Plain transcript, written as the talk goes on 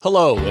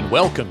Hello and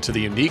welcome to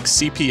the Unique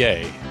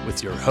CPA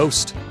with your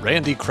host,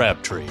 Randy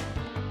Crabtree.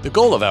 The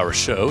goal of our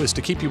show is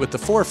to keep you at the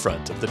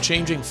forefront of the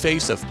changing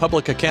face of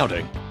public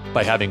accounting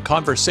by having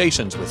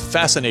conversations with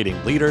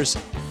fascinating leaders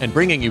and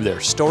bringing you their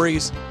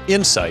stories,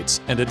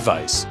 insights, and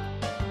advice.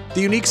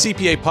 The Unique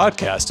CPA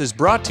podcast is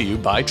brought to you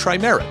by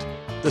Trimerit,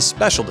 the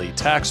specialty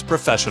tax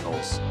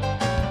professionals.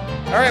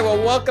 All right, well,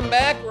 welcome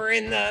back. We're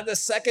in the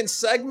second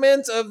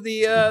segment of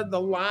the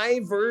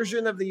live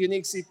version of the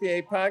Unique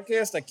CPA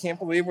podcast. I can't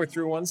believe we're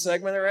through one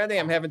segment already.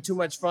 I'm having too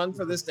much fun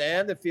for this to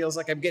end. It feels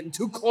like I'm getting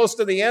too close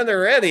to the end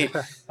already.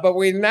 But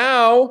we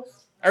now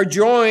are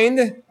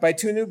joined by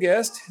two new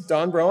guests,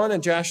 Dawn Broen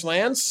and Josh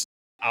Lance.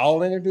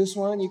 I'll introduce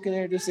one. You can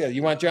introduce the other.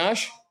 You want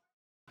Josh?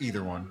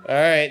 Either one. All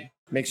right.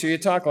 Make sure you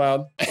talk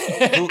loud.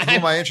 Who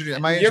am I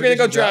introducing? You're going to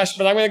go Josh,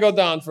 but I'm going to go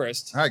Dawn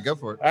first. All right, go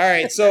for it. All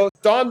right, so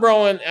Dawn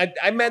Broen,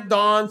 I met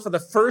Dawn for the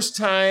first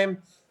time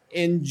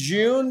in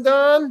June,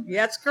 Dawn?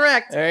 Yeah, that's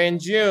correct. All right, in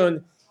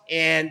June,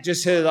 and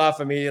just hit it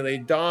off immediately.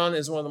 Dawn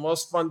is one of the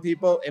most fun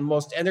people and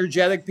most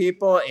energetic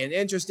people and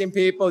interesting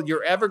people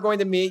you're ever going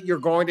to meet. You're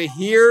going to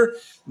hear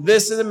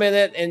this in a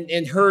minute,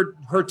 and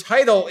her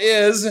title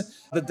is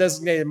The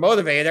Designated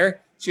Motivator.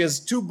 She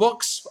has two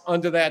books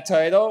under that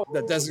title,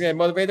 The Designated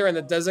Motivator and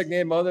The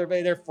Designated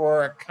Motivator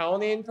for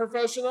Accounting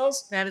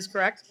Professionals. That is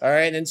correct. All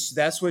right, and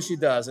that's what she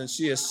does, and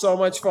she is so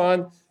much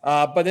fun.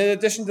 But in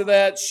addition to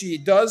that, she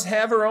does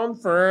have her own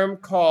firm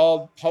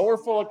called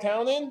Powerful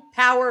Accounting.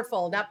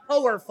 Powerful, not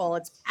powerful.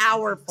 It's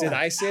powerful. Did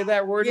I say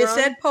that word You wrong?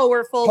 said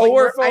powerful.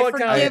 Powerful I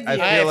Accounting. forgive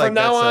you. I feel like From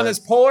now on, it's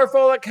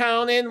Powerful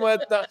Accounting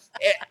with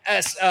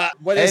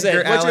what is Edgar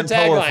it? What's your Allan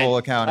tagline? Powerful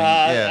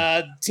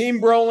Accounting.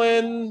 Team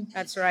Brolin.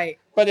 That's right.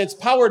 But it's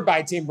powered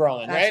by Team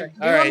Brolin, That's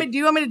right? Do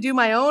you want me to do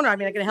my own? Or I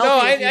mean, I can help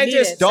No, you if you I need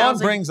just- it. Dawn Sounds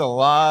like- brings a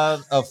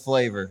lot of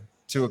flavor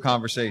to a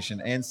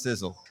conversation and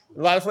sizzle.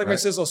 A lot of flavor and Right.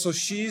 sizzle. So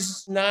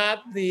she's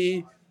not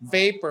the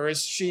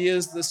vapors. She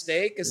is the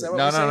steak. Is that what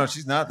we're saying? No,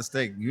 she's not the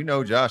steak. You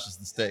know Josh is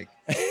the steak.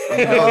 You Oh,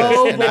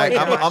 know this.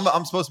 And boy.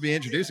 I'm supposed to be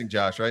introducing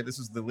Josh, right? This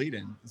is the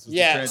lead-in. This is the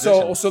Yeah.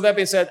 transition. So that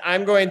being said,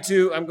 I'm going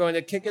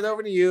to kick it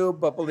over to you.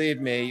 But believe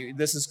me,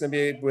 this is going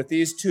to be with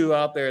these two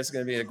out there. It's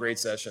going to be a great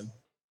session.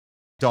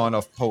 Dawn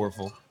of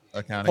Powerful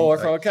Accounting.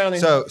 Powerful Accounting.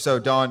 So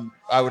Dawn,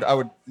 I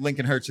would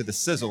linken her to the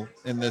sizzle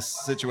in this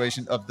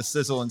situation of the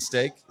sizzle and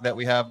steak that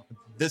we have.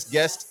 This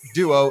guest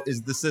duo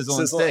is the sizzle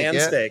and steak. and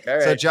yeah? steak. All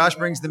right. So Josh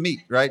brings the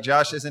meat, right?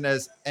 Josh isn't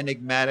as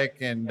enigmatic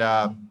and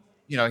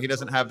he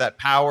doesn't have that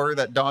power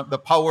that Dawn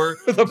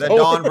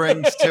Dawn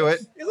brings to it.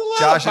 There's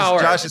a lot of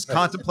power. Josh is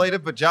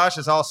contemplative, but Josh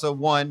has also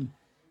won.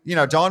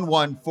 Dawn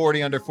won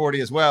 40 under 40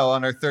 as well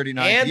on her 39th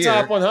and year.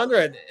 top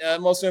 100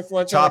 most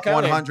influential. Top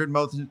accounting. 100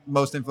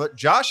 most influential.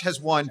 Josh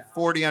has won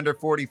 40 under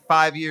 40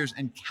 5 years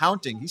and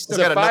counting. He's still Is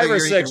it got another 5 or year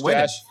 6, he can win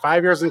it. Josh?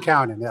 5 years and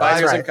counting. Yeah, 5 that's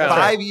years right. and counting.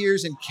 5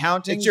 years and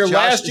counting. It's your Josh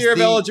last is year of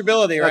the-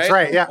 eligibility, right? That's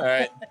right, yeah. All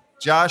right.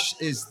 Josh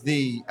is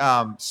the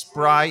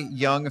spry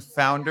young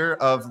founder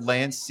of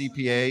Lance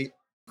CPA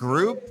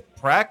Group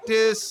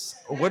Practice.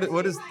 What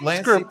is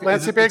Lance Group, CPA?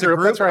 Lance Is it- CPA it's a Group.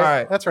 That's right. All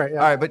right. That's right. Yeah.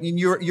 All right, but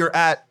you're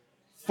at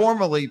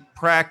formerly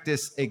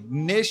Practice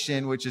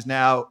Ignition, which is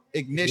now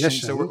Ignition.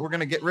 Ignition. So we're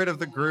going to get rid of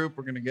the group.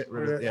 We're going to get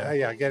rid of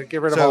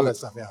Get rid of So- all that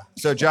stuff. Yeah.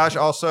 So Josh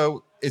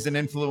also is an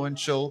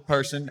influential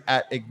person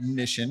at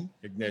Ignition.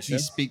 Ignition. He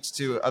speaks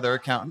to other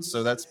accountants,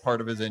 so that's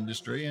part of his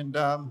industry. And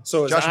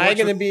So is Josh I works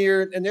going to with- be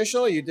your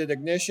initial? You did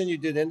Ignition, you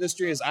did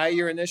Industry. Is I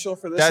your initial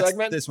for this That's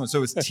segment? this one.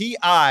 So it's TI.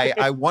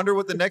 I wonder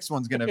what the next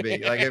one's going to be.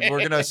 Like if we're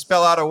going to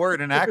spell out a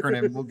word, an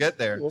acronym, we'll get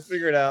there. We'll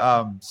figure it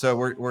out. So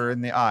we're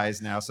in the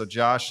I's now. So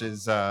Josh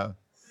is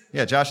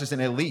Josh is an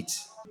elite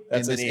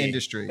That's in an this E.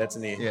 industry. That's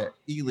an E. Yeah,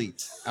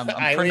 elite. I'm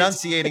Elite.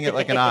 pronunciating it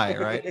like an I,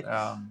 right?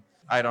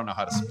 I don't know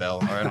how to spell,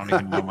 or I don't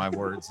even know my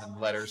words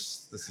and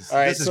letters. All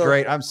right, This is so-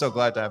 great. I'm so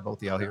glad to have both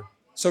of y'all here.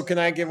 So can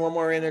I give one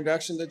more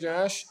introduction to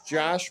Josh?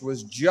 Josh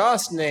was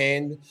just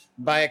named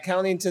by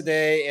Accounting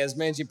Today as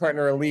Managing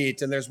Partner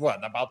Elite, and there's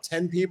about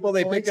 10 people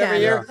they Only pick every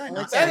 10, year? yeah. Not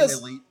That saying is-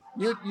 elite.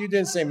 You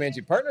didn't say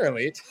Managing Partner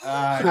Elite.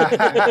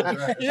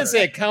 Right. You didn't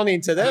say Accounting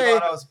I Today.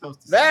 thought I was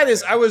supposed to say That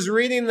is, I was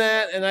reading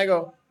that and I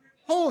go,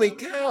 holy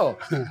cow,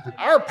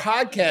 our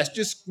podcast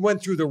just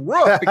went through the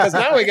roof because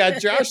now we got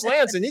Josh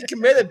Lance and he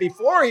committed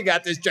before he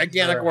got this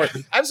gigantic award.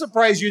 I'm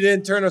surprised you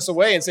didn't turn us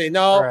away and say,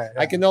 no, Right,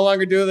 yeah. I can no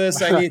longer do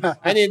this. I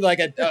need like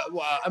a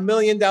 $1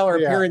 million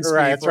appearance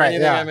right, fee that's for right,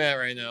 anything yeah. I'm at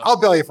right now. I'll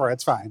bill you for it.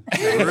 It's fine.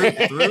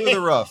 through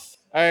the rough.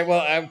 All right, well,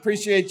 I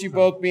appreciate you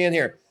both being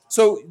here.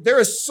 So there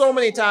are so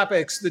many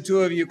topics the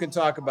two of you can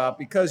talk about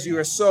because you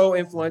are so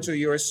influential.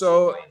 You are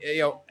so,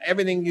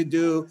 everything you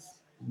do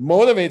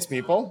motivates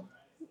people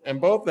on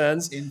both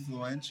ends.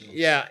 Influential.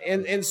 Yeah,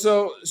 and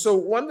so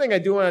one thing I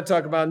do want to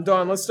talk about, and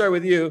Dawn, let's start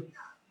with you,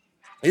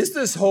 is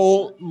this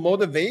whole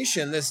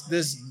motivation, this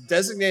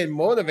designated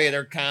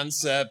motivator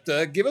concept.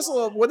 Give us a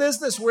little, what is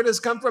this? Where does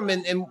it come from?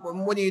 And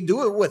what do you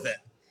do with it?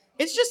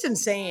 It's just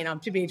insane.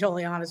 To be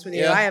totally honest with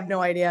you, Yeah. I have no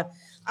idea.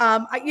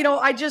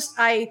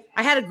 I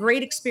had a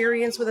great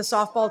experience with a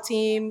softball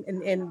team,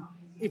 and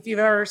if you've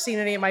ever seen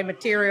any of my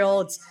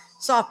material, it's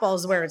softball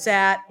is where it's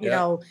at, you Yeah.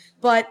 know.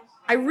 But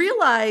I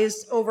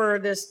realized over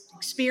this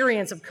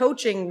experience of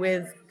coaching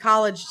with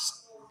college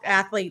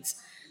athletes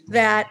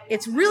that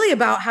it's really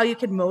about how you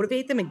can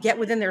motivate them and get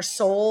within their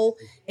soul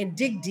and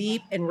dig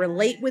deep and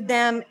relate with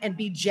them and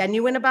be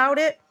genuine about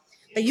it.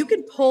 That you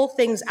can pull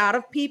things out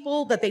of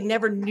people that they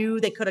never knew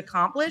they could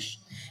accomplish.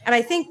 And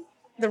I think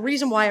the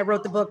reason why I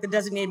wrote the book, The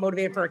Designated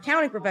Motivator for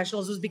Accounting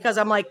Professionals, was because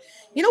I'm like,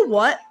 you know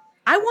what?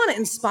 I want to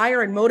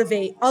inspire and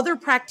motivate other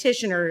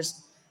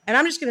practitioners. And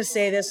I'm just going to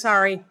say this,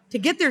 sorry, to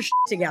get their shit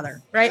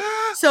together, right?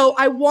 So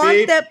I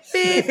want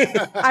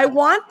I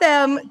want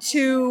them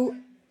to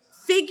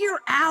figure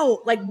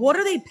out, like, what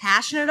are they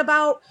passionate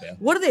about? Yeah.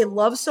 What do they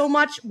love so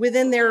much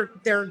within their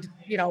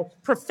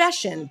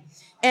profession?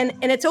 And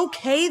it's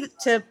okay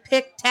to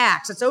pick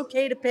tax. It's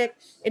okay to pick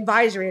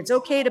advisory. It's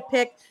okay to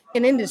pick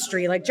an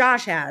industry like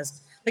Josh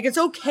has. Like, it's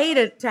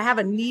okay to have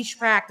a niche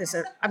practice.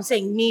 I'm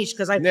saying niche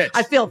because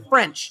I feel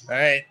French. All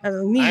right.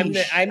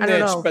 Niche. I'm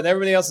niche, but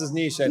everybody else is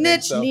niche.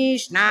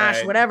 Niche,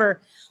 right. Whatever.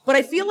 But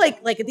I feel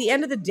like at the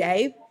end of the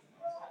day,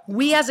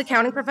 we as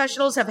accounting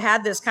professionals have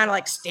had this kind of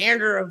like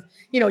standard of,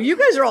 you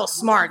guys are all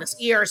smart, this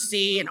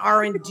ERC and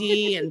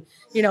R&D and,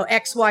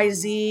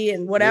 XYZ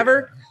and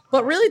whatever.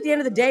 But really at the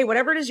end of the day,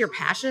 whatever it is you're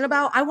passionate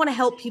about, I want to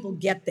help people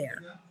get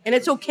there. And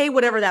it's okay,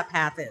 whatever that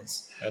path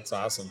is. That's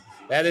awesome.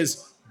 That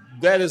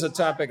is a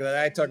topic that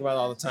I talk about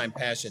all the time,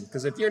 passion.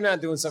 Because if you're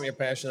not doing something you're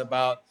passionate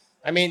about,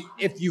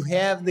 if you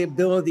have the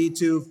ability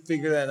to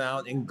figure that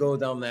out and go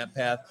down that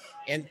path,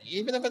 and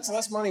even if it's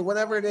less money,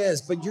 whatever it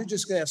is, but you're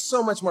just going to have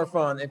so much more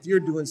fun if you're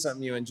doing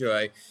something you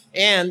enjoy.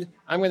 And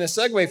I'm going to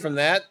segue from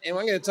that, and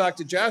I'm going to talk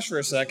to Josh for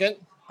a second.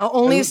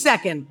 Only a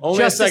second. Only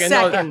just a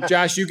second. No,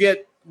 Josh, you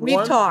get We've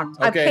one?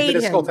 talked. Okay. I paid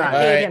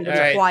him to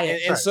be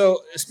quiet. And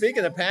so,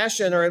 speaking of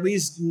passion, or at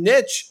least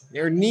niche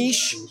or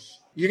niche,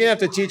 you're gonna have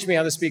to teach me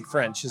how to speak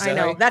French. Is that I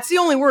know. Right? That's the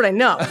only word I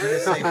know. I'm gonna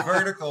say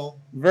vertical.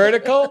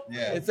 Vertical?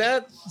 Yeah. Is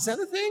that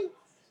a thing?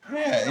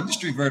 Yeah,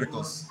 industry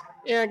verticals.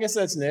 Yeah, I guess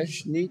that's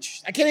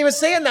niche. I can't even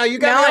say it now. You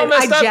got me all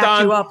messed up, I jacked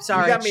Don. you up.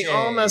 Sorry. You got me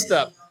all messed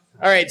up.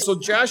 All right, so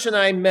Josh and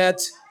I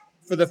met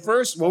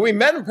we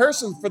met in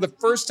person for the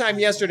first time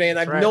yesterday, and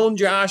I've known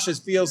Josh, it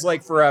feels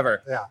like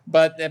forever. Yeah.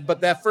 But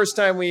that first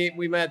time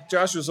we met,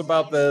 Josh was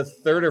about the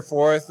third or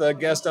fourth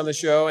guest on the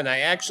show, and I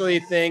actually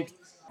think,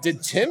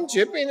 did Tim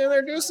Jipping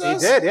introduce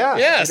us? He did, yeah.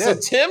 Yeah, so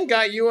Tim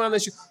got you on the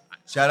show.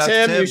 Shout out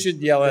Tim, to Tim. you should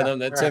yell at him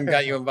that Tim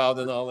got you involved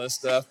in all this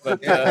stuff. But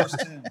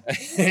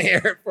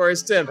Air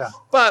Force Tim. Yeah.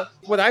 But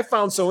what I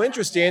found so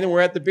interesting, and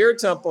we're at the Beer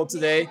Temple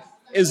today,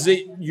 is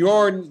that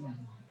your,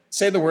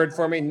 say the word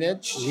for me,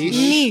 niche?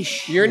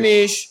 Niche. Your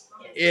niche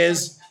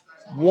is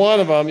one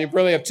of them, you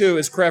probably have two,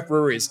 is craft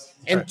breweries.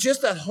 And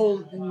just that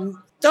whole,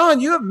 Don,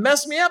 you have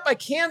messed me up. I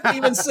can't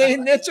even say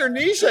niche or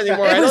niche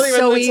anymore. It was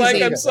so it's easy.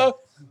 like I'm so...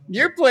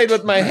 You played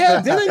with my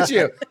head, didn't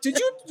you? Did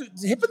you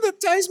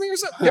hypnotize me or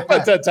something?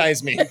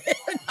 Hypnotize me.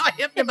 I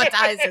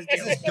hypnotized us.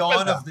 This is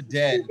Dawn of the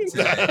Dead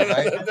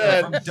today,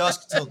 right? From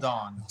dusk till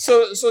dawn.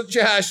 So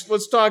Josh,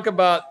 let's talk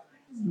about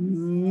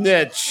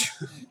niche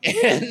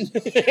and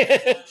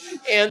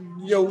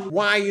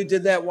why you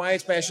did that, why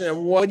it's passionate,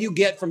 and what you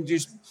get from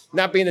just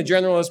not being a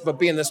generalist but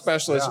being the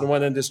specialist in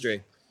one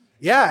industry.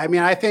 Yeah,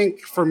 I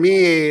think for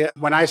me,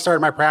 when I started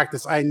my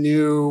practice, I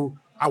knew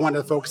I wanted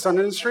to focus on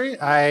industry.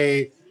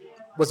 I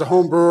was a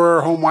home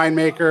brewer, home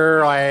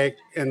winemaker,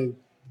 and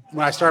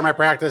when I started my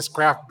practice,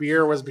 craft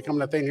beer was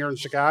becoming a thing here in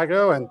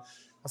Chicago, and I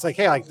was like,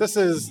 hey, this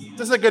is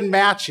a good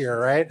match here,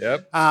 right?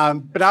 Yep.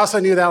 But I also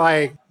knew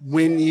that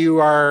when you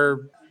are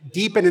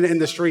deep in an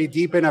industry,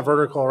 deep in a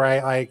vertical,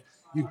 right,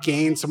 you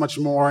gain so much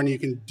more and you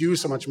can do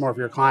so much more for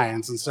your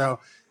clients. And so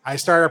I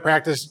started a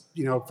practice,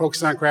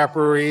 focusing on craft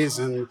breweries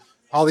and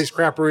all these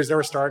craft breweries that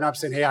were starting up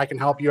saying, hey, I can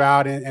help you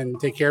out and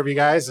take care of you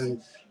guys.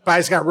 But I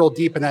just got real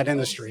deep in that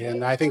industry.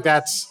 And I think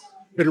that's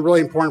been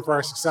really important for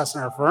our success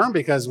in our firm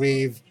because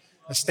we've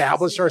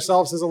established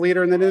ourselves as a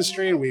leader in the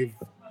industry and we've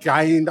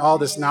gained all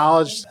this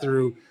knowledge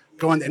through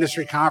going to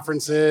industry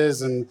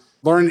conferences and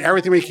learning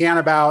everything we can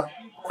about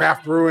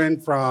craft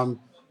brewing, from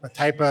the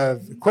type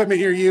of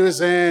equipment you're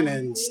using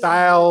and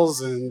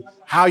styles and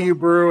how you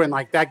brew. And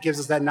that gives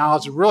us that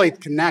knowledge to really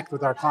connect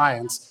with our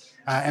clients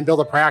and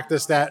build a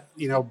practice that,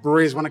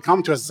 breweries want to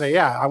come to us and say,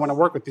 yeah, I want to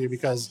work with you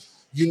because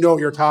you know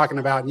what you're talking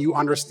about and you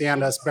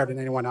understand us better than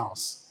anyone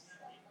else.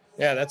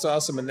 Yeah, that's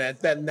awesome. And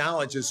that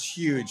knowledge is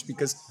huge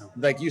because,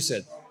 like you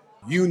said,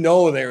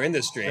 their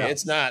industry. Yeah.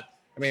 It's not,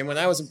 when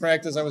I was in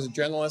practice, I was a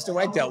generalist and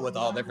I dealt with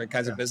all different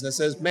kinds of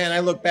businesses. Man, I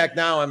look back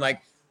now, I'm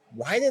like,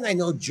 why didn't I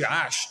know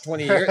Josh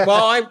 20 years?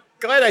 Well, I'm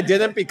glad I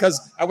didn't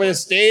because I would have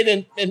stayed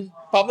in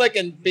public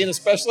and being a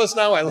specialist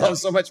now. I love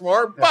so much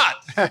more.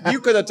 But you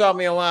could have taught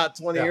me a lot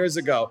 20 years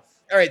ago.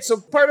 All right, so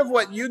part of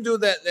what you do,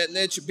 that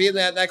niche, being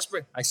that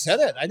expert, I said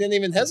it. I didn't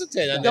even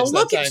hesitate on Don't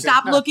look at.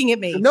 Stop looking at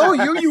me. No,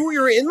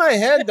 you're in my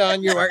head,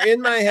 Don. You are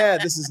in my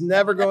head. This is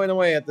never going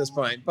away at this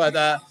point.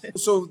 But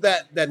so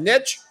that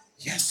niche,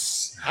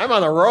 yes, I'm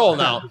on a roll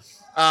now.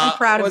 I'm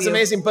proud of you. It was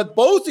amazing. But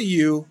both of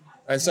you,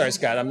 sorry,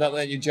 Scott, I'm not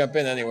letting you jump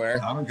in anywhere.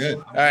 I'm good.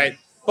 All right,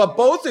 but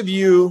both of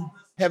you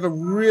have a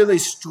really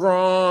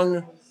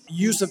strong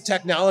use of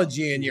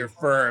technology in your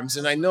firms.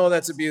 And I know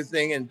that's a big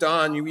thing. And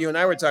Dawn, you and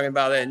I were talking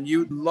about it, and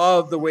you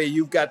love the way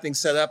you've got things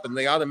set up and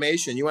the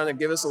automation. You want to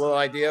give us a little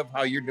idea of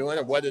how you're doing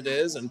it, what it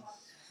is, and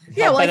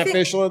how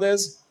beneficial it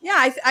is?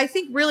 Yeah, I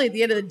think really at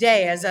the end of the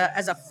day, as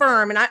a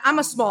firm, and I'm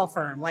a small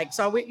firm, like,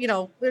 so we,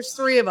 there's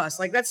 3 of us,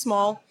 like, that's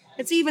small.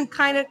 It's even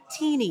kind of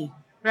teeny,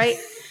 right?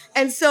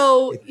 And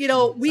so,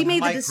 we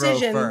made the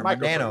decision.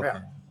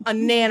 A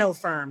nano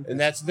firm. And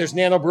there's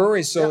nano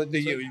breweries, so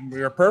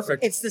you're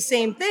perfect. It's the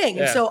same thing.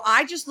 Yeah. And so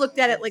I just looked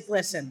at it like,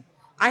 listen,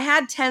 I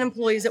had 10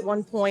 employees at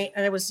one point,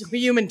 and it was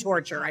human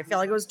torture. I felt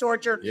like it was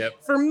torture.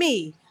 Yep. For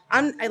me,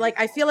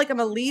 I feel like I'm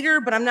a leader,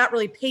 but I'm not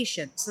really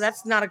patient. So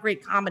that's not a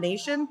great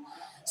combination.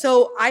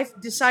 So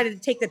I've decided to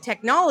take the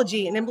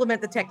technology and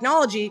implement the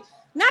technology,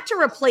 not to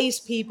replace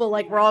people,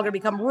 like we're all going to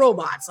become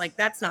robots. Like,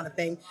 that's not a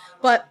thing.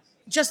 But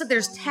just that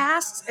there's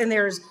tasks and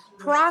there's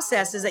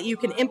processes that you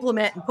can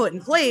implement and put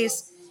in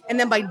place. And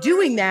then by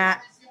doing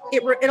that,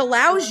 it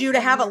allows you to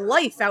have a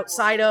life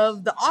outside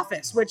of the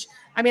office, which,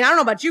 I mean, I don't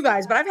know about you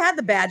guys, but I've had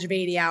the badge of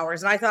 80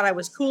 hours, and I thought I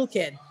was cool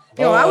kid.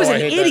 I was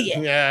an idiot.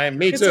 That. Yeah,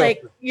 me too. It's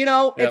like,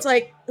 it's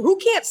like, who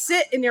can't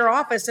sit in your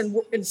office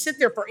and sit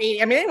there for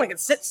 80? I mean, anyone can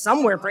sit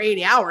somewhere for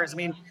 80 hours. I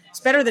mean, it's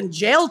better than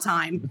jail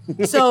time.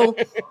 So,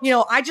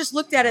 I just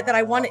looked at it that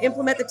I want to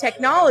implement the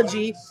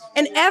technology,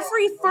 and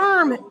every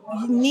firm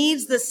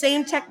needs the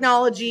same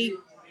technology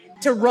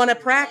to run a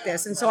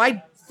practice. And so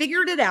I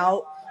figured it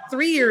out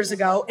 3 years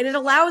ago, and it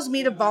allows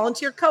me to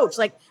volunteer coach.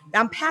 Like,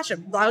 I'm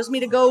passionate. It allows me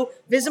to go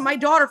visit my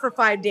daughter for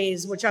 5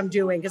 days, which I'm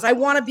doing because I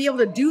want to be able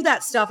to do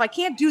that stuff. I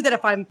can't do that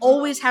if I'm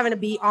always having to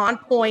be on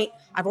point.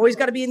 I've always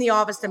got to be in the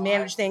office to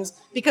manage things,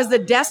 because the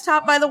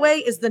desktop, by the way,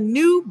 is the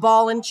new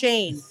ball and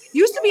chain.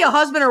 Used to be a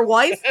husband or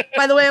wife.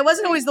 By the way, I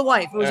wasn't always the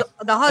wife. It was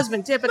the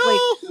husband typically.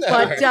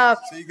 But so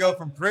you go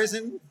from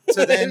prison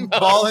to then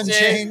ball and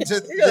chain to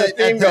the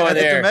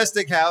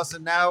domestic house,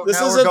 and now this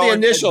is the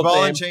initial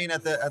ball and chain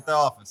at the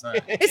office. All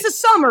right. It's a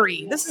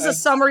summary. This is a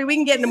summary. We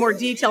can get into more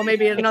detail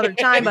maybe at another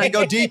time. We can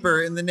go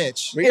deeper in the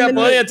niche. We got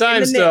plenty of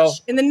time still.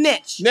 In the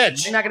niche.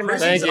 You're not going to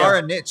prisons are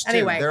a niche too.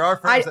 Anyway, there are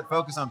firms that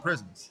focus on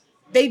prisons.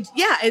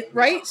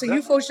 Right. So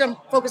you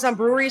focus on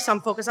breweries,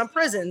 some focus on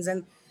prisons,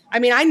 and I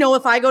mean, I know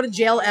if I go to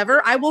jail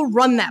ever, I will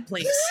run that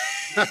place.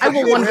 I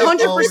will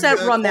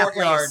 100% run that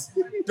place.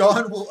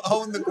 Dawn will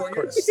own the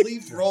courtyard,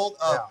 sleeves rolled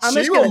up.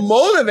 She will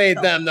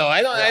motivate them, though.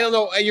 I don't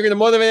know. You're going to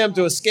motivate them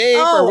to escape,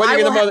 or what are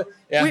you going to motivate?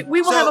 Yeah.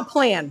 We will have a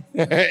plan.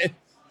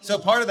 So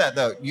part of that,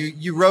 though,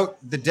 you wrote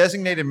the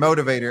designated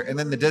motivator, and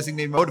then the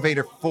designated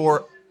motivator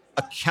for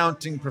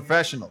accounting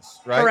professionals,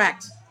 right?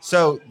 Correct.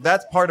 So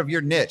that's part of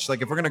your niche.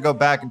 Like, if we're going to go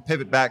back and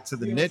pivot back to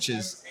the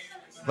niches,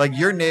 like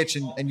your niche,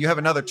 and you have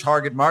another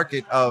target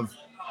market of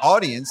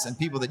audience and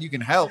people that you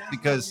can help,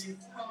 because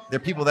they're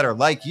people that are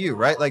like you,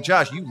 right? Like,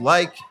 Josh, you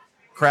like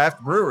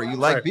craft brewery, you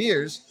like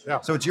beers,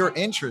 so it's your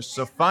interest.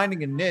 So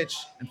finding a niche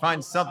and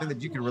finding something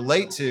that you can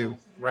relate to,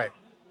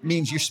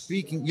 means you're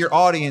speaking, your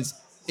audience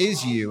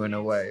is you in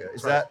a way.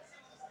 Is that,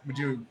 would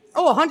you?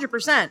 Oh,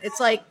 100%. It's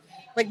like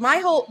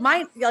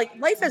my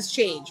life has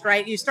changed,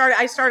 right?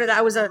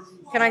 I was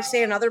can I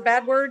say another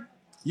bad word?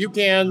 You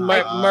can.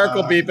 Mark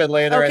will beep it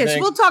later. Okay, so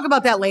we'll talk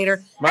about that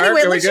later. Mark,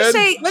 anyway,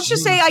 let's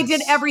just say I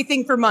did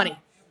everything for money.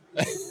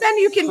 Then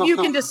you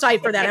can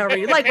decipher that however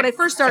you like. When I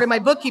first started my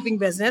bookkeeping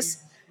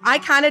business, I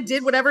kind of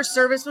did whatever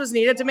service was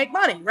needed to make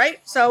money, right?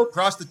 So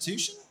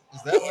prostitution?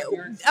 Is that what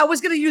you're? I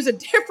was going to use a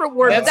different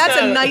word, but that's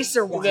a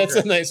nicer one. That's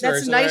a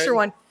nicer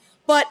one.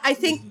 But I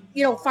think,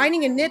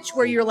 finding a niche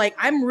where you're like,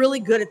 I'm really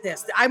good at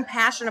this. I'm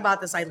passionate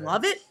about this. I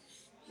love it.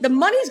 The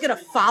money's going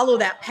to follow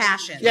that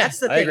passion. Yeah, that's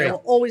the thing.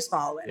 It'll always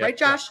follow it. Right,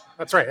 Josh? Yeah.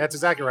 That's right. That's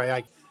exactly right.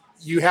 Like,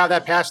 you have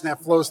that passion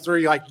that flows through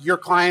you. Like, your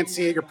clients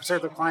see it, your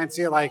prospective clients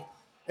see it. Like,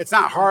 it's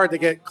not hard to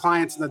get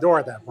clients in the door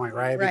at that point,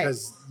 right?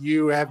 Because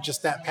you have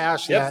just that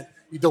passion that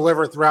you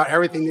deliver throughout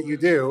everything that you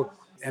do.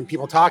 And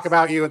people talk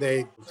about you, and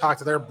they talk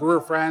to their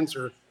brewer friends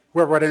or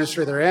whoever, what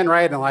industry they're in,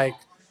 right? And like,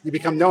 you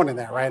become known in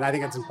that, right? And I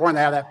think it's important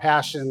to have that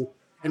passion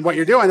in what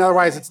you're doing.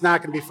 Otherwise, it's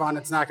not going to be fun.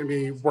 It's not going to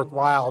be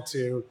worthwhile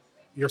to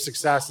your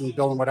success and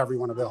building whatever you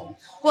want to build.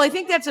 Well, I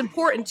think that's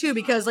important too,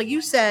 because like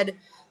you said,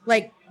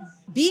 like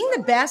being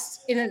the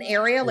best in an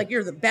area, like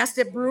you're the best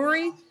at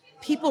brewery,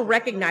 people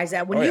recognize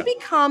that. When you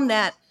become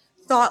that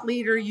thought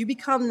leader, you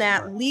become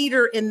that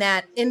leader in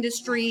that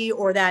industry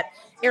or that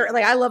area.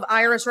 Like, I love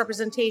IRS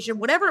representation,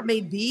 whatever it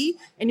may be.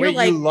 And you're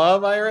like, you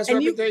love IRS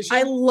representation?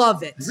 I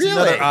love it. Really?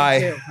 Another I.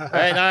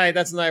 An I,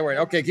 that's an I word.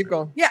 Okay, keep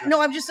going. Yeah,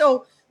 no, I'm just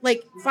so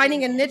like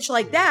finding a niche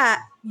like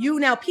that.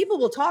 Now people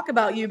will talk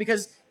about you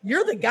because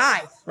you're the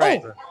guy.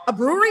 Right. Oh, a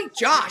brewery?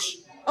 Josh.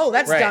 Oh,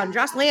 that's done.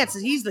 Josh Lance,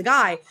 he's the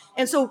guy.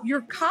 And so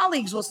your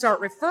colleagues will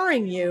start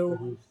referring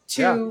you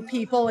to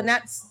people, and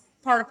that's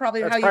part of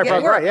probably how you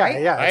get work,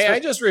 right? I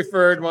just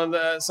referred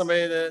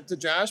somebody to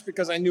Josh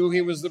because I knew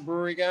he was the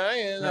brewery guy,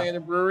 and I had a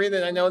brewery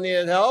that I know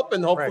needed help,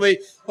 and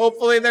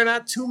hopefully they're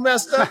not too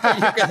messed up that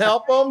you can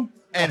help them.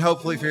 And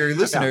hopefully for your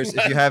listeners,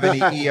 if you have any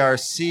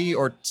ERC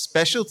or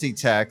specialty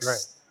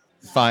tax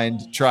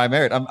find Try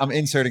Merit. I'm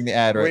inserting the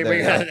ad right there.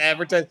 We got an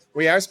advertise.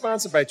 We are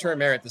sponsored by Try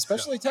Merit,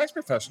 especially tax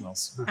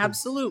professionals.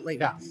 Absolutely.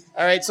 Yeah.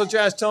 All right, so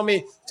Josh, tell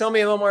me a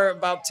little more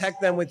about tech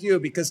then with you,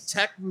 because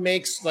tech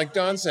makes, like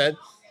Dawn said,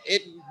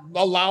 it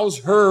allows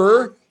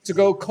her to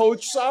go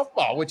coach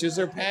softball, which is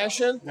her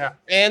passion,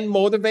 and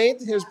motivate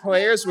his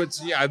players,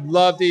 which I'd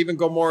love to even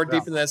go more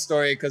deep in that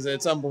story because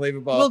it's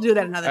unbelievable. We'll do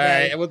that another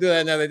day. All right, we'll do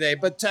that another day.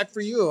 But tech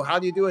for you, how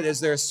do you do it? Is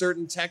there a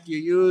certain tech you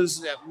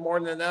use more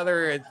than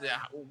another?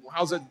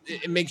 How's it?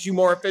 It makes you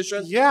more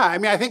efficient? Yeah, I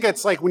mean, I think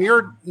it's like when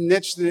you're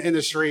niched in the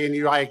industry and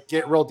you like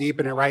get real deep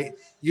in it, right?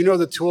 You know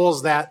the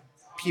tools that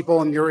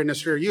people in your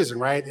industry are using,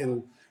 right?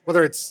 And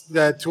whether it's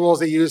the tools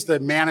they use to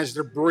manage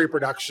their brewery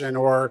production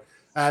or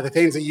the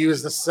things they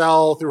use to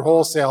sell through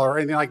wholesale or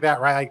anything like that,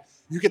 right? Like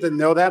you get to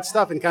know that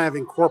stuff and kind of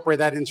incorporate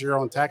that into your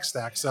own tech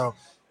stack. So,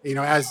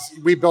 as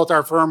we built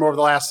our firm over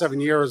the last 7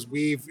 years,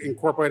 we've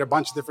incorporated a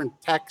bunch of different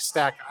tech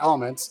stack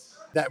elements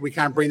that we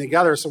kind of bring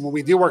together. So when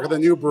we do work with a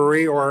new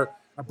brewery or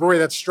a brewery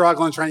that's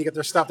struggling, trying to get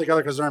their stuff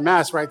together because they're a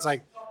mess, right? It's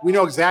like, we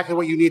know exactly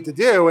what you need to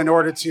do in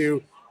order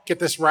to get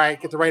this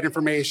right, get the right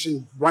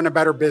information, run a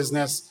better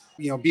business,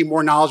 be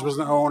more knowledgeable as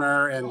an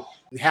owner and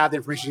have the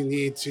information you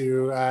need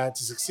to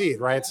succeed,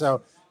 right?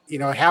 So,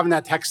 having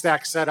that tech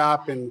stack set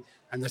up and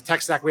the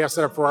tech stack we have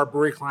set up for our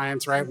brewery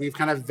clients, right? We've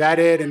kind of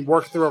vetted and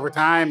worked through over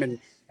time and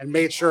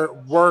made sure it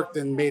worked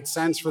and made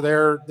sense for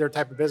their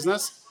type of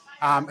business.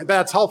 And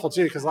that's helpful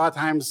too, because a lot of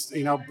times,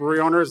 brewery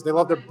owners, they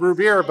love to brew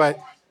beer, but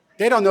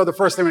they don't know the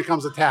first thing when it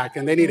comes to tech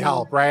and they need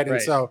help, right? And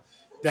so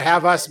to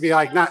have us be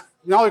like, not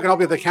only can help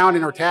you with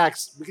accounting or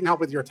tax, we can help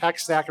with your tech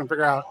stack and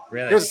figure out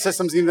here's the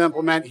systems you need to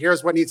implement,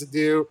 here's what needs to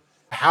do,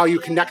 how you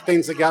connect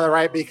things together,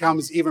 right,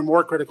 becomes even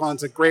more critical. And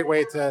it's a great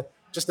way to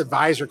just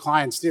advise your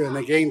clients too. And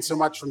they gain so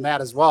much from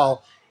that as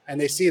well. And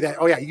they see that,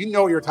 oh yeah, you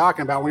know what you're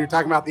talking about when you're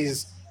talking about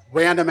these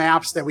random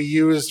apps that we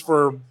use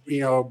for,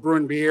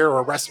 brewing beer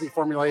or recipe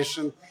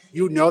formulation.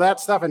 That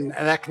stuff and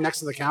that connects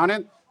to the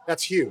accountant.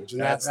 That's huge.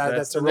 And that's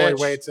a really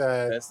way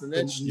to that's the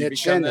niche. To You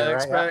niche become in that there,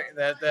 expert.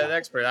 right? That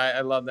expert.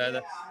 I love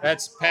that.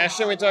 That's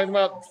passion we talked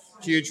about.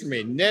 Huge for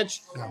me.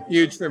 Niche.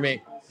 Huge for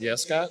me.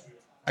 Yes, Scott.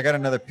 I got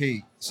another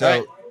P.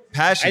 So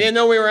passion. I didn't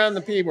know we were on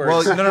the P word.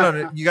 Well,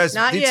 no. You guys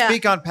Not did yet.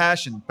 speak on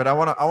passion, but I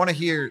want to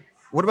hear,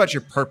 what about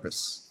your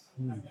purpose?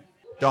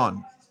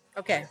 Dawn.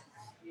 Okay.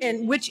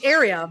 In which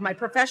area of my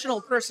professional,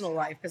 personal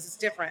life? Because it's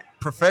different.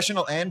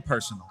 Professional and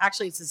personal.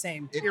 Actually, it's the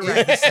same. It You're is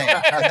right. the same.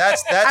 And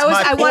that's I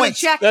my want point.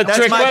 to check. That's That's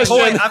trick my question.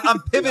 point.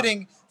 I'm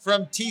pivoting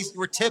from T.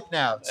 We're tip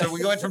now, so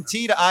we're going from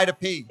T to I to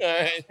P.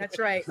 That's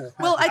right.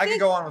 Well, I I could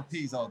think go on with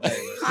P's all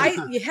day.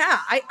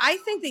 I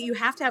think that you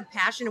have to have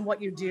passion in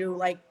what you do.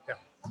 Like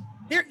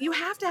you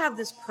have to have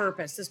this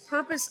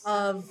purpose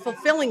of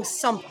fulfilling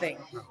something.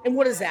 And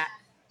what is that?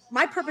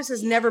 My purpose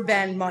has never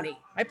been money.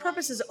 My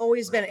purpose has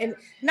always been, and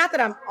not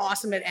that I'm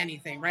awesome at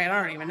anything, right?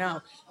 I don't even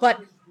know, but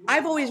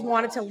I've always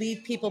wanted to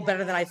leave people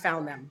better than I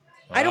found them.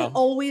 I don't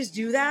always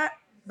do that,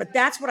 but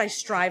that's what I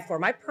strive for.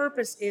 My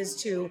purpose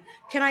is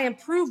can I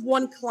improve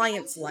one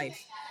client's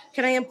life?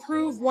 Can I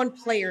improve one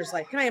player's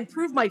life? Can I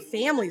improve my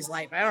family's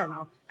life? I don't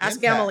know. Ask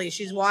Impact. Emily.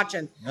 She's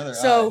watching. Another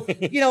So,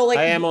 like.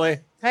 Hi, Emily.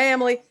 Hi,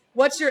 Emily.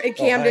 What's your, in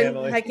Camden.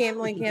 Emily. Hi,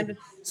 Emily in Camden.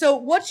 So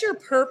what's your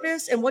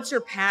purpose and what's your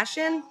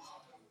passion?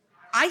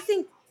 I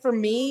think for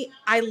me,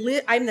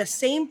 I'm the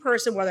same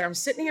person, whether I'm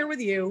sitting here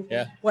with you,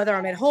 whether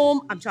I'm at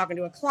home, I'm talking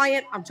to a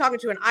client, I'm talking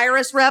to an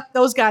IRS rep.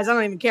 Those guys, I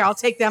don't even care. I'll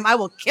take them. I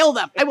will kill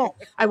them. I won't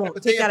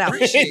But take they that out.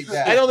 appreciate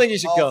that. I don't think you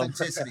should kill 'em.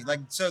 authenticity.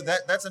 Like, so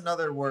that's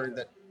another word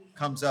that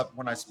comes up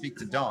when I speak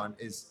to Dawn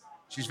is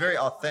she's very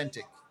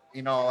authentic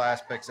in all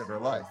aspects of her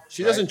life.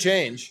 She doesn't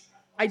change.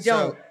 I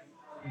don't.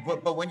 So,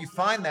 but when you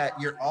find that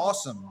you're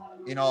awesome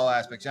in all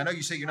aspects, I know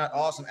you say you're not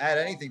awesome at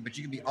anything, but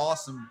you can be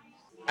awesome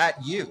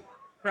at you.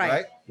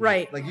 Right?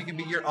 Right. Like you can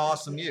be your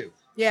awesome you.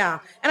 Yeah.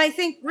 And I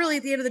think really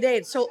at the end of the day,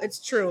 it's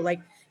true. Like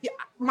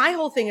my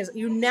whole thing is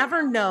you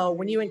never know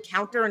when you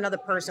encounter another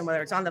person,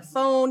 whether it's on the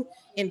phone,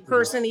 in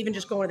person, even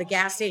just going to the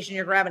gas station,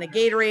 you're grabbing a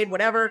Gatorade,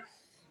 whatever.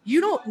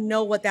 You don't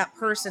know what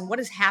what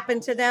has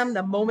happened to them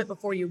the moment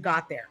before you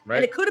got there. Right.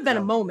 And it could have been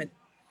a moment.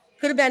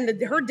 Could have been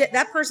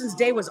that person's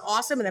day was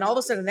awesome. And then all of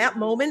a sudden in that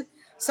moment,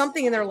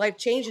 something in their life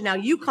changed. And now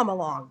you come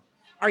along.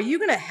 Are you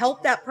going to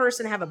help that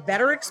person have a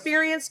better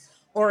experience?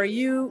 Or are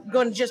you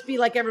going to just be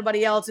like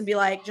everybody else and be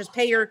like, just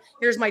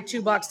here's my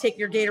 $2, take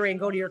your Gatorade and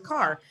go to your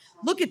car.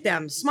 Look at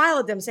them, smile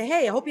at them, say,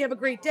 hey, I hope you have a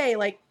great day.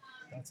 Like,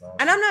 that's awesome.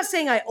 And I'm not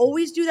saying I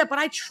always do that, but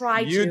I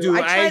try to. You do.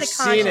 I've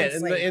seen it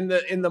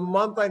in the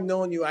month I've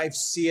known you. I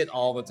see it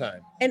all the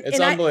time. It's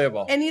and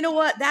unbelievable. And you know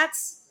what?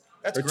 That's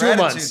That's or 2 gratitude,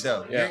 months.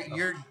 though.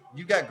 Yeah.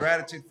 You got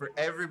gratitude for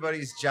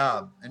everybody's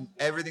job and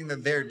everything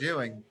that they're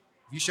doing.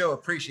 If you show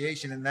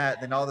appreciation in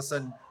that, then all of a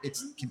sudden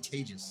it's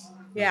contagious.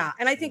 Yeah.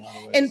 And I think,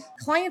 and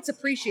clients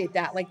appreciate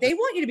that. Like they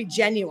want you to be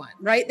genuine,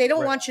 right? They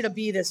don't want you to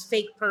be this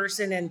fake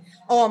person and,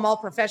 I'm all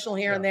professional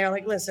here and there.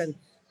 Like, listen,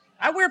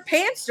 I wear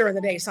pants during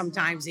the day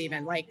sometimes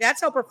even. Like, that's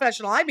how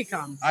professional I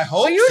become. I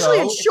hope so. Usually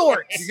in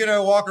shorts. You're going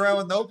to walk around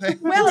with no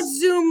pants? Well,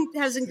 Zoom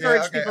has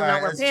encouraged people to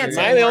not wear pants.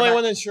 Am I the only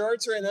one in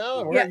shorts right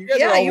now? Yeah, you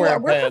guys are all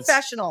wearing we're pants.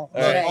 professional.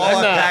 All right. Today.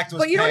 I'm not.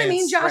 But you know what I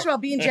mean, Josh, about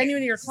being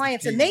genuine to your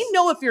clients, and they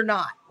know if you're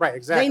not. Right,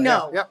 exactly. They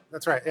know. Yep,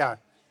 that's right. Yeah.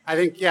 I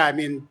think, I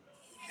mean,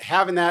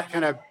 having that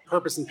kind of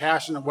purpose and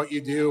passion of what you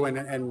do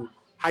and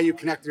how you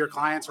connect to your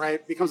clients,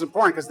 right, becomes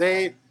important because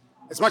they,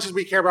 as much as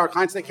we care about our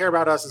clients, they care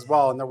about us as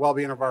well and the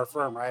well-being of our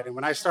firm, right? And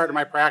when I started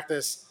my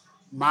practice,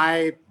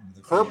 my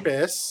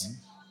purpose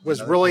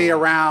was really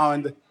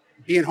around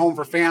being home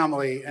for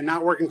family and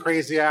not working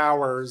crazy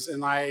hours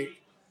and like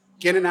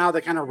getting out of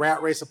the kind of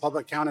rat race of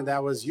public accounting that I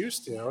was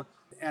used to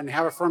and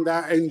have a firm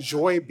that I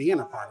enjoy being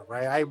a part of,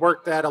 right? I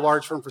worked at a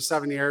large firm for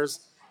 7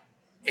 years,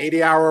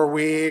 80-hour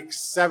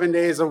weeks, 7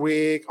 days a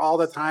week, all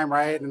the time,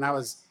 right? And I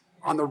was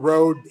on the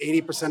road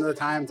 80% of the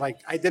time. Like,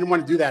 I didn't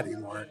want to do that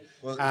anymore.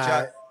 Well,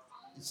 Jack,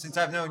 since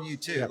I've known you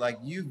too, like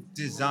you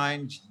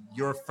designed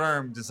your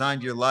firm,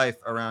 designed your life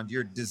around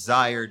your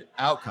desired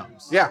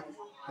outcomes. Yeah,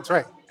 that's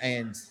right.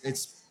 And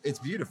it's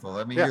beautiful.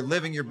 I mean, you're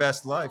living your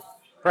best life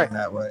in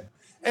that way.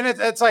 And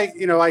it's like,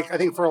 like I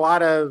think for a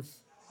lot of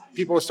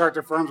people who start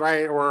their firms,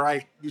 right, or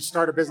like you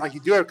start a business, like you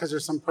do it because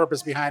there's some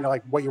purpose behind it,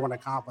 like what you want to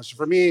accomplish.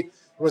 For me, it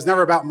was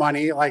never about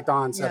money, like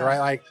Don said, right?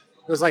 Like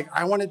it was like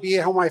I want to be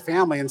at home with my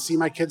family and see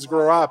my kids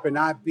grow up and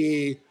not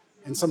be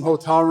in some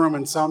hotel room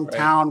in some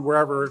town,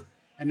 wherever,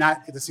 and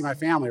not get to see my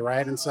family,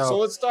 right? And so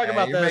let's talk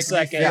about that a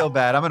second. Me feel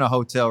bad. I'm in a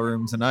hotel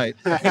room tonight.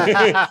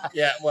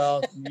 Yeah,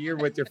 well, you're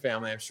with your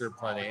family, I'm sure,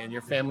 plenty, and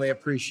your family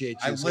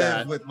appreciates you. I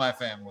live with my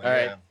family. All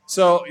right. Yeah.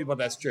 So, well,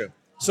 that's true.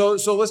 So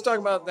let's talk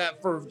about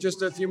that for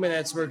just a few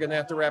minutes. We're going to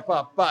have to wrap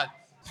up. But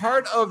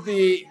part of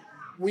you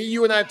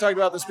and I have talked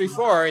about this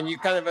before, and you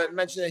kind of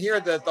mentioned it here,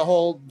 that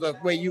the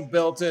way you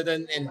built it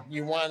and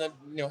you want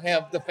to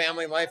have the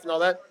family life and all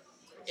that.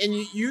 And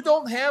you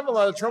don't have a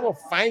lot of trouble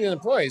finding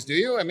employees, do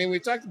you? I mean,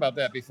 we've talked about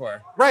that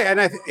before. Right.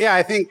 And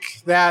I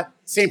think that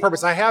same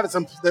purpose I have is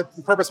the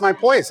purpose my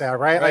employees have,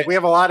 right? Like we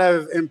have a lot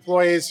of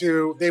employees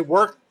who they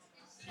work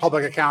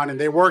public accounting,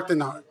 they worked in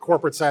the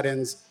corporate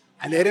settings,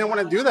 and they didn't want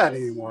to do that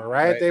anymore,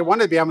 right? They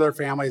wanted to be home with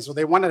their families, so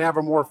they wanted to have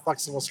a more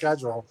flexible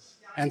schedule.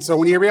 And so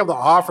when you're able to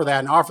offer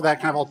that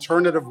kind of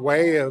alternative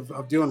way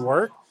of doing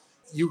work,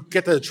 you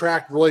get to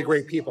attract really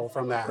great people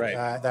from that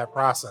that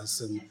process.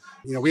 And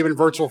we've been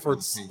virtual for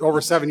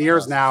over 7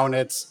 years now, and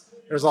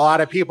there's a lot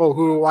of people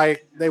who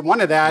they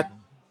wanted that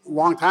a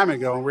long time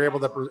ago, and we're able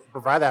to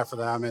provide that for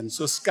them. And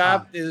so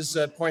Scott is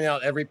pointing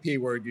out every P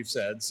word you've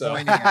said. So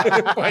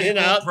pointing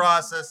out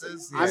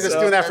processes. I'm just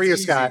doing that for you,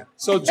 easy. Scott.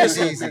 So just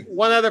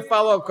one other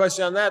follow-up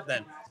question on that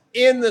then.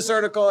 In this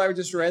article I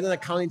just read in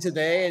Accounting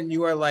Today, and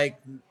you are like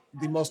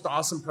the most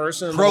awesome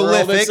person in the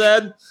world, it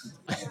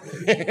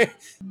said.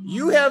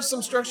 You have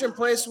some structure in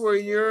place where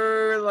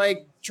you're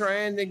like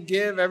trying to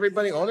give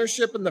everybody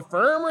ownership in the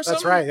firm or something?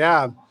 That's right,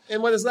 yeah.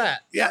 And what is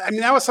that? Yeah, I mean,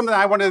 that was something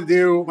I wanted to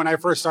do when I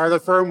first started the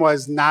firm,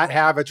 was not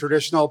have a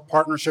traditional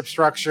partnership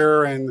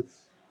structure and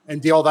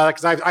deal with that,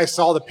 because I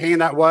saw the pain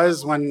that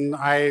was when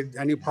I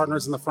knew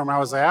partners in the firm I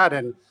was at,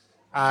 and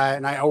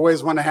I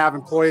always want to have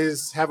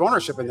employees have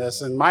ownership in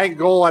this. And my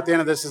goal at the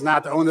end of this is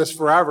not to own this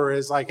forever.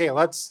 Is like, hey,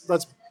 let's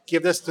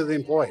give this to the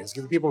employees,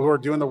 give the people who are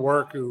doing the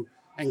work, who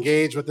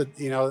engage with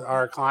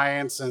our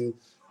clients and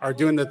are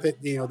doing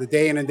the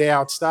day in and day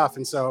out stuff.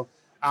 And so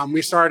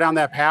we started down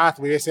that path.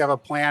 We basically have a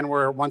plan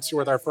where once you're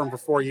with our firm for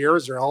 4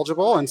 years, you're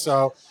eligible. And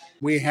so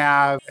we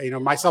have,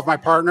 myself, my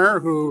partner,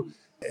 who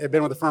have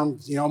been with the firm,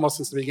 almost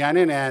since the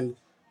beginning. And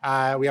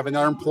we have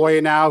another employee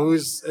now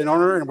who's an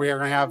owner, and we are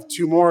going to have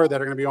 2 more that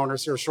are going to be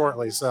owners here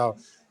shortly. So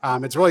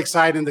it's really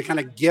exciting to kind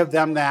of give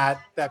them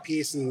that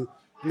piece, and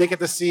they get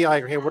to see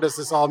like, hey, what does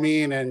this all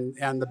mean,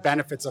 and the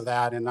benefits of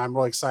that. And I'm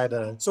really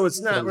excited. So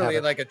it's not really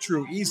like a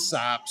true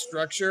ESOP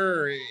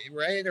structure,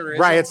 right?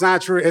 Right. It's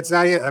not true. It's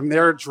not. I mean,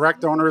 they're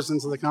direct owners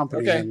into the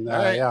company. Okay. And, all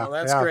right. Yeah. Well,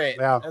 that's great.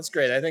 Yeah. That's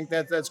great. I think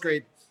that's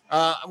great.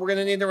 We're going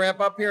to need to wrap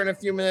up here in a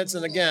few minutes.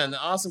 And again,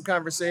 awesome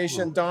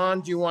conversation.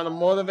 Dawn, do you want to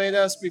motivate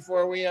us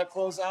before we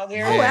close out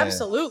here? Oh,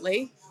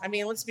 absolutely. I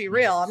mean, let's be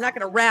real. I'm not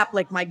going to rap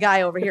like my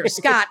guy over here,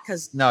 Scott,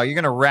 because no, you're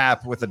going to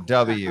rap with a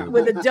W.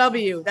 With a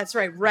W. That's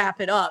right. Wrap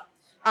it up.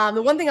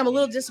 The one thing I'm a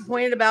little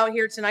disappointed about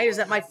here tonight is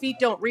that my feet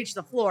don't reach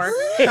the floor.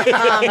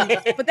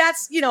 But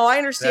that's, I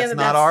understand that's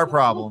not our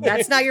problem.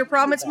 That's not your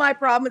problem. It's my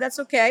problem. But that's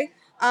okay.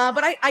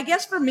 But I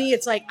guess for me,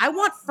 it's like I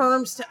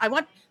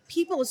want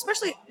people,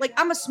 especially like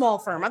I'm a small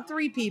firm. I'm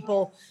 3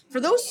 people. For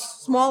those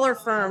smaller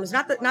firms,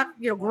 not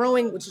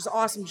growing, which is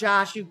awesome,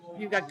 Josh.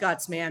 You got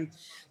guts, man.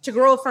 To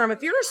grow a firm.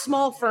 If you're a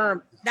small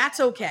firm, that's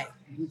okay.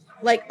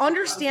 Like,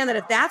 understand that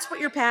if that's what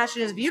your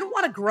passion is, if you don't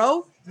want to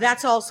grow,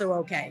 that's also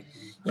okay.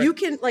 Right. You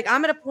can, like,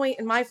 I'm at a point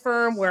in my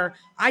firm where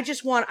I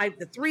just want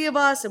the 3 of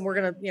us, and we're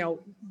gonna,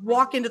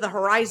 walk into the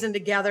horizon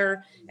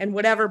together and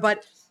whatever.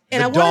 But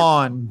and the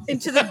dawn.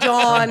 Into the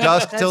dawn,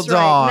 dusk till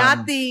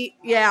dawn.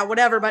 Not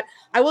whatever. But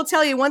I will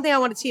tell you one thing I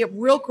want to tee up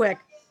real quick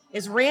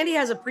is Randy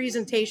has a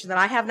presentation that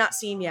I have not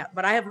seen yet,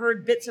 but I have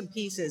heard bits and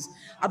pieces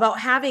about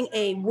having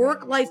a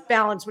work-life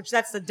balance, which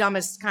that's the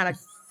dumbest kind of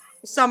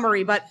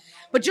summary, but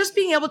just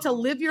being able to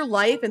live your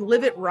life and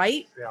live it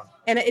right. Yeah.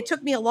 And it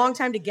took me a long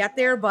time to get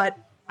there, but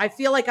I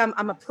feel like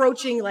I'm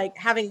approaching like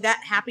having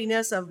that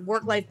happiness of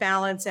work-life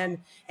balance. And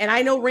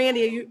I know,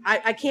 Randy,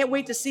 I can't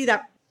wait to see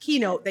that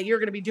keynote that you're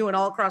going to be doing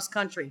all across the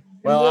country.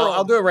 Well,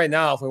 I'll do it right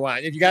now if we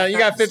want. If you got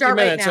 50 Start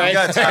right minutes, now. right? You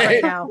gotta start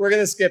right now. We're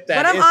going to skip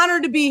that. But I'm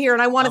honored to be here,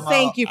 and I want to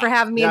thank you for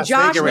having me. And Yes,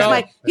 Josh thank you, is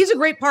Randy. he's a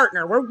great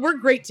partner. We're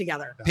great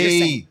together.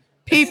 P.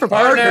 P for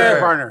Partner.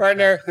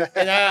 partner.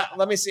 And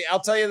let me see. I'll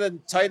tell you the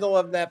title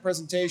of that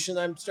presentation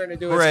I'm starting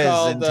to do. It's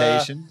called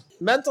Presentation.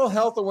 Mental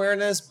Health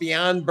Awareness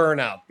Beyond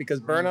Burnout, because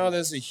burnout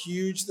is a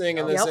huge thing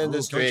in this Yep.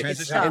 industry.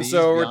 Transition And to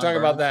so we're beyond talking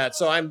about burnout. that.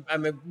 So I'm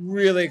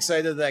really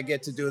excited that I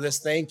get to do this.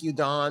 Thank you,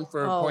 Dawn,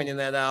 for pointing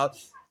that out.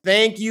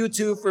 Thank you,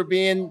 too, for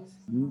being,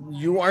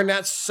 you are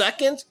not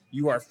second.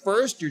 You are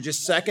first. You're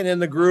just second in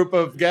the group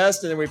of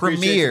guests, and we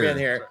appreciate you being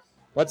here.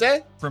 What's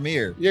that?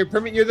 Premiere. You're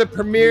the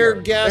premier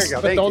guest, you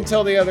go. but Thank don't you.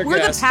 tell the other We're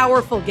guests. the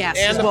powerful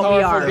guests And is the what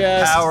we powerful are.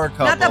 guest. Power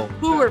couple. Not the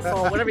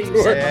powerful, whatever you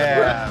say.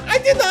 Yeah. I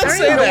did not I don't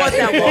say even know that. what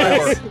that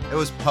was. It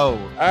was Poe. All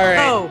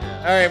right. Oh. All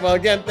right. Well,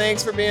 again,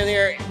 thanks for being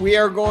here. We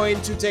are going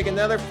to take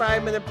another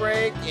 5-minute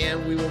break,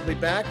 and we will be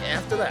back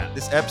after that.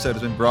 This episode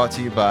has been brought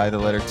to you by the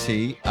letter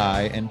T,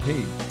 I, and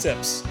P.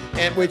 Tips,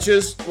 and which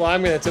is, well,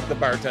 I'm going to tip the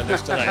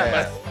bartenders tonight.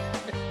 But,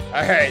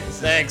 all right.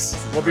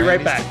 Thanks. We'll be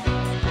right back.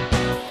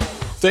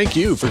 Thank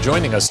you for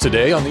joining us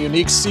today on the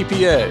Unique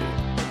CPA.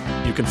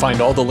 You can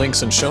find all the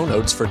links and show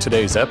notes for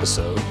today's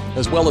episode,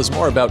 as well as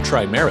more about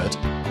TriMerit,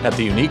 at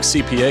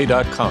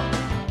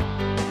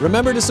theuniquecpa.com.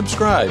 Remember to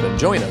subscribe and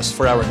join us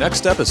for our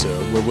next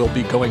episode, where we'll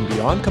be going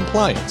beyond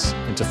compliance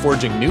into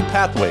forging new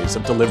pathways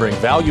of delivering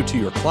value to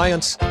your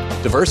clients,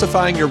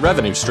 diversifying your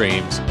revenue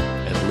streams,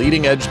 and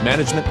leading-edge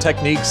management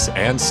techniques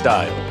and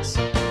styles.